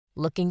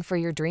Looking for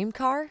your dream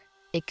car?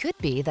 It could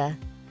be the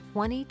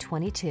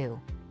 2022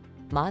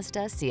 Mazda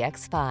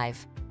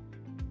CX-5.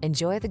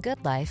 Enjoy the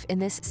good life in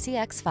this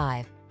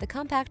CX-5, the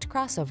compact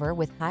crossover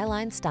with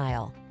highline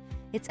style.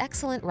 Its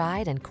excellent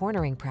ride and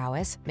cornering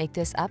prowess make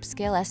this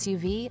upscale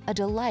SUV a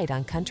delight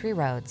on country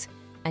roads,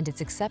 and its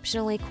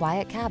exceptionally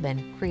quiet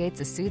cabin creates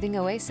a soothing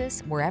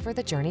oasis wherever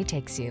the journey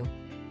takes you.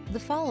 The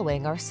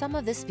following are some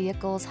of this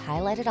vehicle's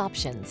highlighted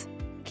options: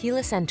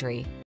 keyless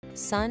entry,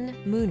 sun,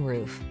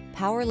 moonroof,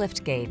 power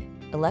liftgate,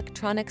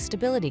 electronic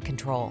stability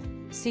control,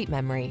 seat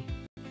memory,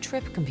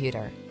 trip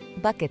computer,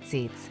 bucket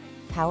seats,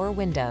 power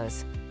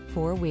windows,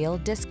 four-wheel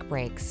disc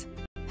brakes,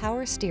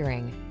 power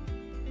steering.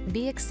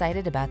 Be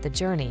excited about the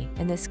journey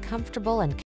in this comfortable and